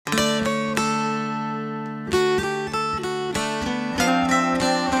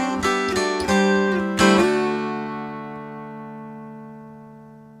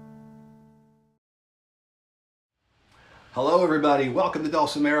Hello everybody, welcome to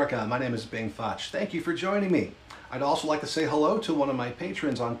Dulce America. My name is Bing Futch. Thank you for joining me. I'd also like to say hello to one of my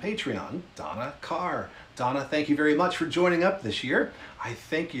patrons on Patreon, Donna Carr. Donna, thank you very much for joining up this year. I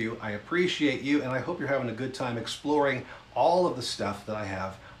thank you, I appreciate you, and I hope you're having a good time exploring all of the stuff that I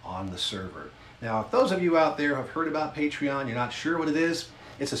have on the server. Now, if those of you out there have heard about Patreon, you're not sure what it is,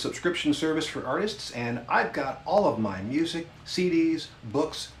 it's a subscription service for artists, and I've got all of my music, CDs,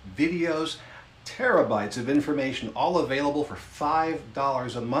 books, videos, terabytes of information, all available for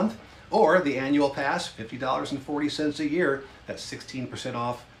 $5 a month, or the annual pass, $50.40 a year. That's 16%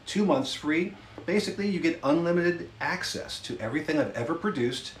 off, 2 months free. Basically, you get unlimited access to everything I've ever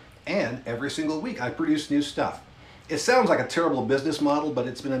produced, and every single week I produce new stuff. It sounds like a terrible business model, but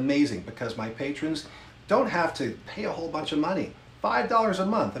it's been amazing because my patrons don't have to pay a whole bunch of money. $5 a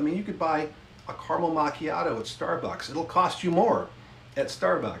month. I mean, you could buy a caramel macchiato at Starbucks. It'll cost you more at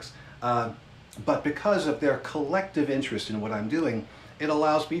Starbucks. But because of their collective interest in what I'm doing, it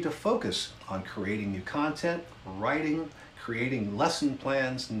allows me to focus on creating new content, writing, creating lesson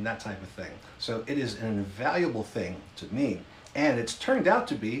plans, and that type of thing. So it is an invaluable thing to me, and it's turned out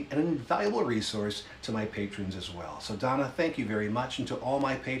to be an invaluable resource to my patrons as well. So Donna, thank you very much, and to all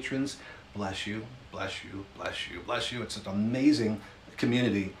my patrons, bless you, bless you, bless you, bless you. It's an amazing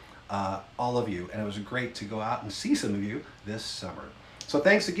community, all of you, and it was great to go out and see some of you this summer. So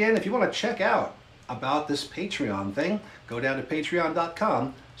thanks again. If you want to check out about this Patreon thing, go down to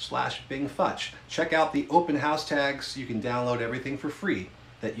patreon.com/BingFutch. Check out the open house tags. You can download everything for free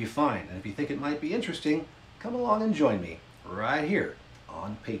that you find. And if you think it might be interesting, come along and join me right here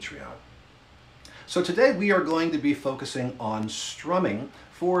on Patreon. So today we are going to be focusing on strumming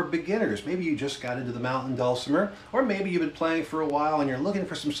for beginners. Maybe you just got into the mountain dulcimer, or maybe you've been playing for a while and you're looking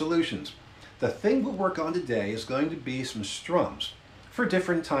for some solutions. The thing we'll work on today is going to be some strums for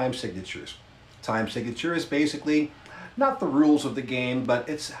different time signatures. Time signature is basically not the rules of the game, but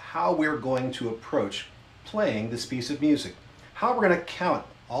it's how we're going to approach playing this piece of music. How we're going to count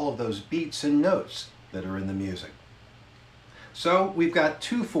all of those beats and notes that are in the music. So we've got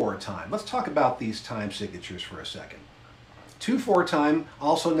 2/4 time. Let's talk about these time signatures for a second. 2/4 time,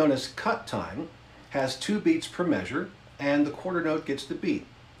 also known as cut time, has 2 beats per measure, and the quarter note gets the beat.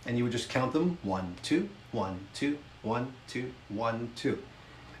 And you would just count them 1, 2, 1, 2, 1, 2, 1, 2.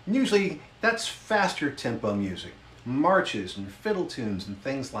 And usually that's faster tempo music, marches and fiddle tunes and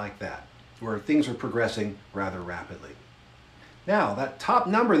things like that, where things are progressing rather rapidly. Now, that top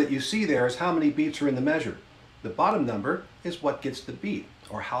number that you see there is how many beats are in the measure. The bottom number is what gets the beat,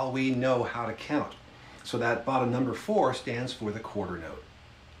 or how we know how to count. So that bottom number 4 stands for the quarter note.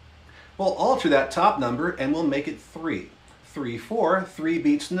 We'll alter that top number and we'll make it 3. 3, 4, 3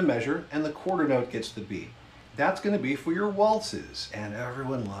 beats in the measure, and the quarter note gets the beat. That's going to be for your waltzes, and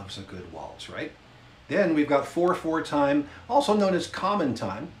everyone loves a good waltz, right? Then we've got 4/4 time, also known as common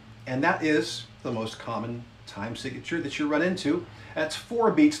time, and that is the most common time signature that you run into. That's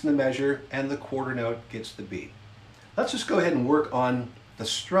 4 beats in the measure, and the quarter note gets the beat. Let's just go ahead and work on the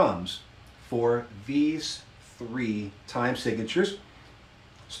strums for these 3 time signatures,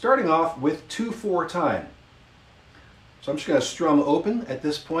 starting off with 2/4 time. So I'm just going to strum open at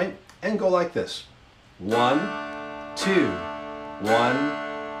this point and go like this. 1, 2, 1,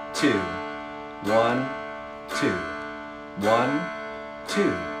 2, 1, 2, 1,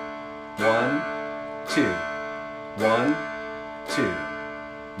 2, 1, 2, 1, 2,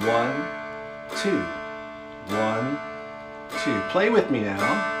 1, 2, 1, 2. Play with me now.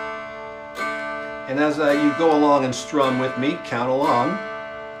 And as you go along and strum with me, count along.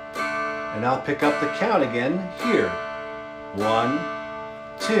 And I'll pick up the count again here. 1,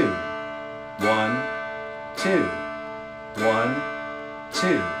 2, 1, 2, 1,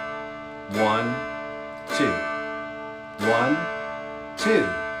 2, 1, 2, 1, 2,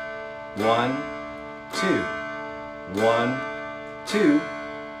 1, 2, 1, 2,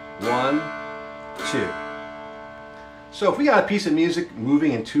 1, 2. So if we got a piece of music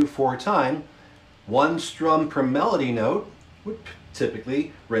moving in 2/4 time, 1 strum per melody note would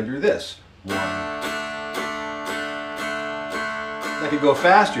typically render this. 1. That could go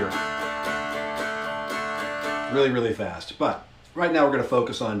faster. Really fast, but right now we're going to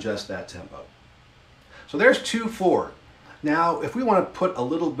focus on just that tempo. So there's 2/4. Now if we want to put a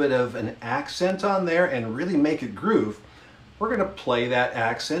little bit of an accent on there and really make it groove, we're going to play that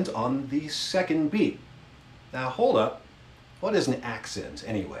accent on the second beat. Now hold up, what is an accent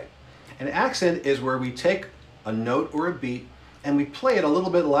anyway? An accent is where we take a note or a beat and we play it a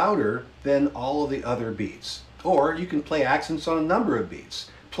little bit louder than all of the other beats. Or you can play accents on a number of beats.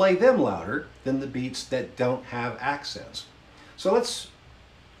 Play them louder than the beats that don't have accents. So let's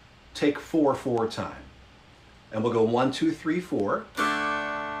take 4/4 time. And we'll go 1, 2, 3, 4.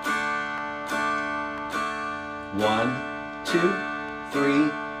 1, 2, 3,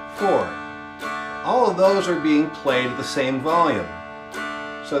 4. All of those are being played at the same volume.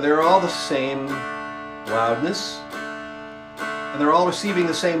 So they're all the same loudness, and they're all receiving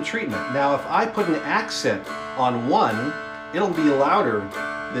the same treatment. Now if I put an accent on 1, it'll be louder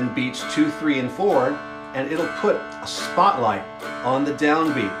than beats 2, 3, and 4, and it'll put a spotlight on the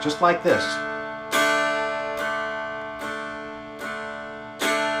downbeat, just like this.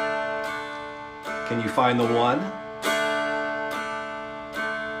 Can you find the 1?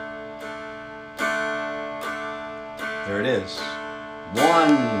 There it is.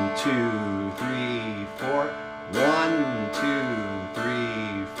 1, 2, 3, 4. 1, 2,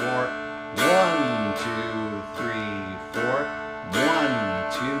 3, 4. 1, 2, 3, 4. 1,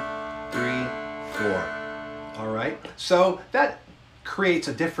 2, 3, 4. All right. So that creates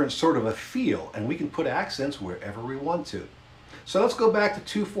a different sort of a feel, and we can put accents wherever we want to. So let's go back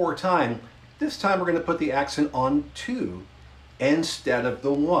to 2/4 time. This time we're going to put the accent on 2 instead of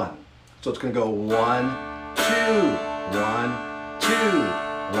the 1. So it's going to go 1, 2, 1, 2,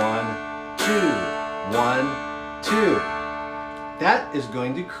 1, 2, 1, 2. That is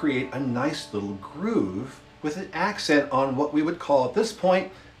going to create a nice little groove with an accent on what we would call at this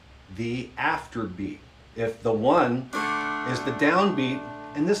point the afterbeat. If the 1 is the downbeat,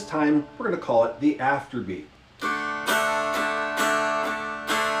 and this time we're going to call it the afterbeat.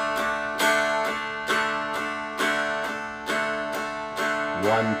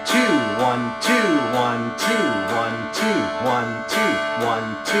 1, 2, 1, 2, 1, 2, 1, 2, 1, 2, 1,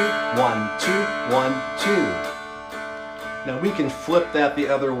 2, 1, 2, 1, 2. Now we can flip that the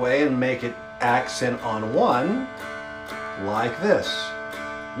other way and make it accent on 1 like this.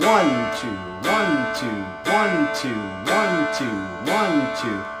 1, 2, 1, 2, 1, 2, 1, 2, 1,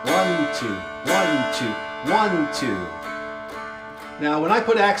 2, 1, 2, 1, 2, 1, 2. Now when I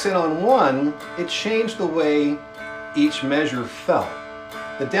put accent on 1, it changed the way each measure felt.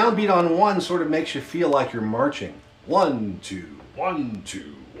 The downbeat on 1 sort of makes you feel like you're marching. 1, 2, 1,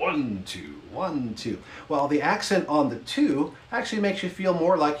 2, 1, 2, 1, 2. While the accent on the 2 actually makes you feel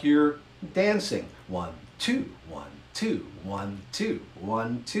more like you're dancing. 1, 2, 1, 2, 1, 2,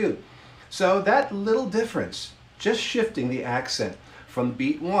 1, 2. So that little difference, just shifting the accent from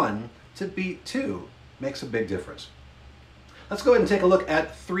beat 1 to beat 2, makes a big difference. Let's go ahead and take a look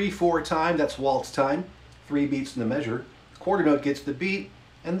at 3/4 time. That's waltz time. 3 beats in the measure. Quarter note gets the beat.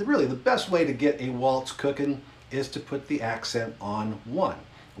 And really the best way to get a waltz cooking is to put the accent on 1.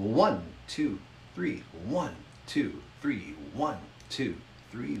 1, 2, 3, 1, 2, 3, 1, 2,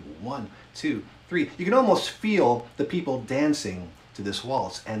 3, 1, 2, 3. You can almost feel the people dancing to this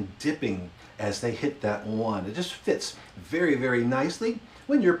waltz and dipping as they hit that 1. It just fits very, very nicely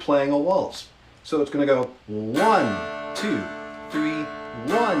when you're playing a waltz. So it's going to go 1, 2, 3,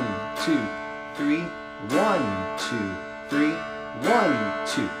 1, 2, 3, 1, 2, 3, 1,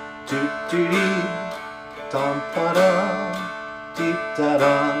 2, do do dee, dum ba dum, dee da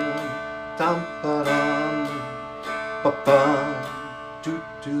dum, dum ba dum, ba bum, do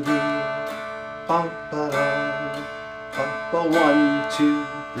do doo, bum ba dum, bum ba 1, 2,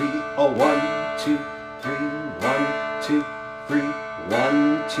 3, oh 1, 2, 3, 1, 2, 3,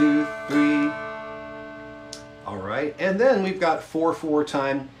 1, 2, 3. All right, and then we've got 4/4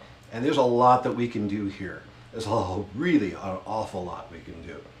 time, and there's a lot that we can do here. There's really an awful lot we can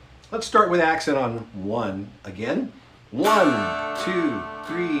do. Let's start with accent on 1 again. 1, 2,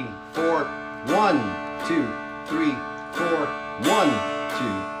 3, 4. 1, 2, 3, 4. 1,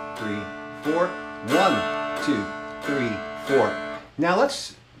 2, 3, 4. 1, 2, 3, 4. Now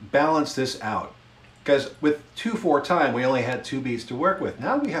let's balance this out, because with 2/4 time we only had 2 beats to work with.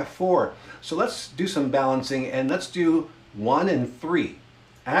 Now we have 4. So let's do some balancing, and let's do 1 and 3.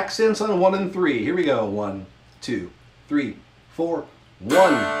 Accents on 1 and 3. Here we go. 1, 2, 3, 4.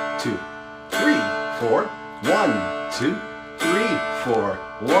 1, 2, 3, 4. 1, 2, 3, 4.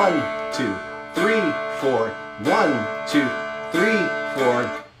 1, 2, 3, 4. 1, 2, 3,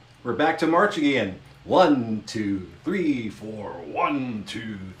 4. We're back to marching again. 1, 2, 3, 4. 1,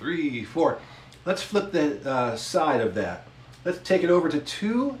 2, 3, 4. Let's flip the side of that. Let's take it over to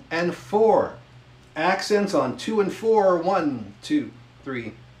 2 and 4. Accents on 2 and 4. 1, 2,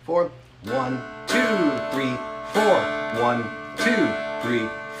 3, 4. 1, 2, 3, 4. 1, 2, 3,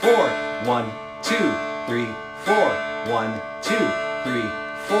 4. 1, 2, 3, 4. 1, 2, 3,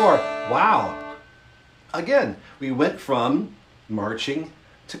 4. Wow. Again, we went from marching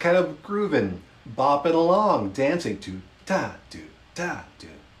to kind of grooving, bopping along, dancing to da, do, da, do,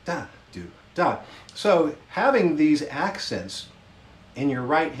 da, do, da. So having these accents in your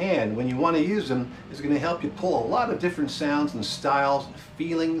right hand when you want to use them is going to help you pull a lot of different sounds and styles and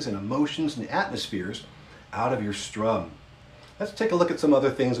feelings and emotions and atmospheres out of your strum. Let's take a look at some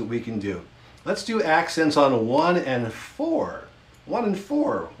other things that we can do. Let's do accents on 1 and 4. 1 and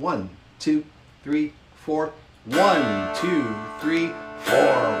 4. 1, 2, 3, 4. 1, 2, 3, 4.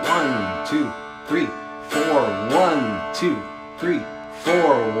 1, 2, 3, 4. 1, 2, 3,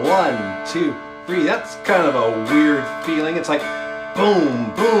 4. 1, 2, 3. That's kind of a weird feeling. It's like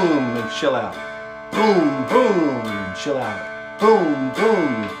boom, boom, and chill out. Boom, boom, and chill out. Boom,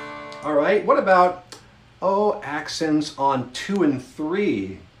 boom. All right, what about, accents on 2 and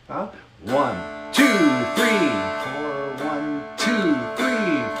 3? Huh? 1, 2, 3, 4. 1, 2, 3,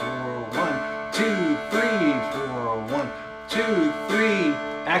 4. 1, 2, 3, 4. 1, 2, 3.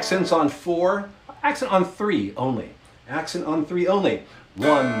 Accents on 4. Accent on 3 only. Accent on 3 only. 1,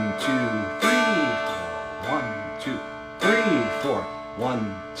 2, 3, 4. 1, 2, 3, 4.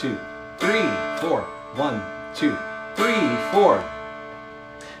 1, 2, 3, 4. 1, 2, 3, 4.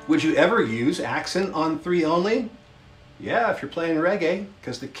 Would you ever use accent on 3 only? Yeah, if you're playing reggae,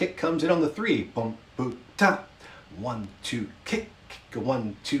 because the kick comes in on the 3. Boom, boom, ta. 1, 2, kick.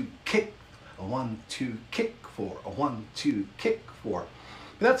 1, 2, kick. A 1, 2, kick 4. A 1, 2, kick 4.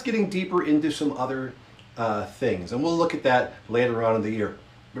 But that's getting deeper into some other things, and we'll look at that later on in the year.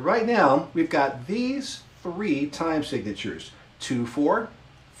 But right now, we've got these 3 time signatures: 2-4,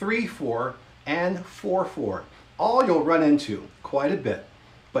 3-4, and 4-4. All you'll run into quite a bit,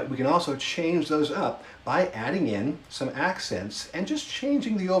 but we can also change those up by adding in some accents and just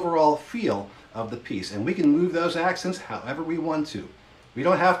changing the overall feel of the piece. And we can move those accents however we want to. We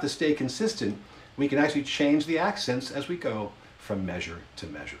don't have to stay consistent. We can actually change the accents as we go from measure to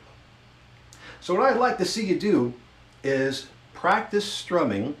measure. So what I'd like to see you do is practice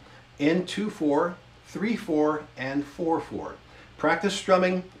strumming in 2-4, 3-4, and 4-4. Practice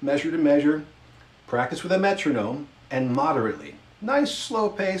strumming measure to measure. Practice with a metronome and moderately. Nice slow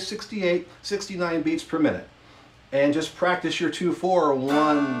pace, 68, 69 beats per minute. And just practice your 2-4,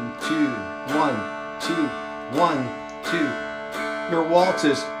 1, 2, 1, 2, 1, 2. Your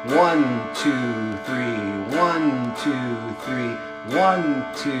waltzes, 1, 2, 3, 1, 2, 3, 1,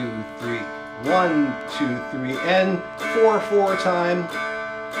 2, 3, 1, 2, 3, and 4-4 time.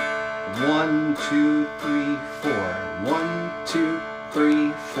 1, 2, 3, 4. 1, 2,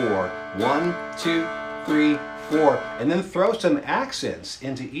 3, 4. 1, 2, 3, 4. And then throw some accents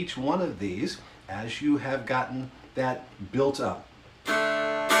into each one of these as you have gotten that built up. 1,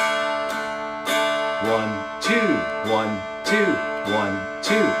 2, 1, 2, 1,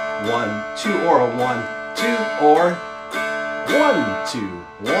 2, 1, 2, or a 1, 2, or 1, 2,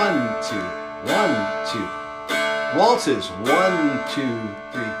 1, 2, 1, 2. Waltzes, 1, 2,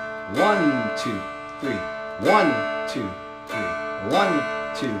 3, 1, 2, 3, 1, 2, 3, 1,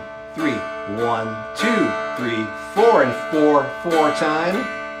 2, 3, 1, 2, 3, 4, and 4-4 time.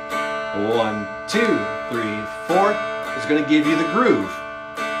 1, 2, 3, 4 is going to give you the groove.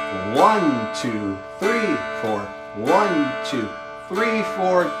 1, 2, 3, 4. 1, 2, 3,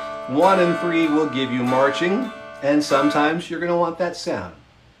 4. 1 and 3 will give you marching, and sometimes you're going to want that sound.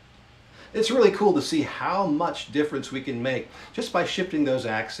 It's really cool to see how much difference we can make just by shifting those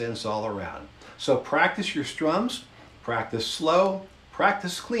accents all around. So practice your strums, practice slow,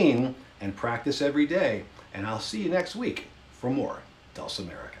 practice clean, and practice every day. And I'll see you next week for more Dulce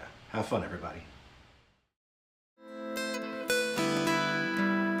America. Have fun, everybody.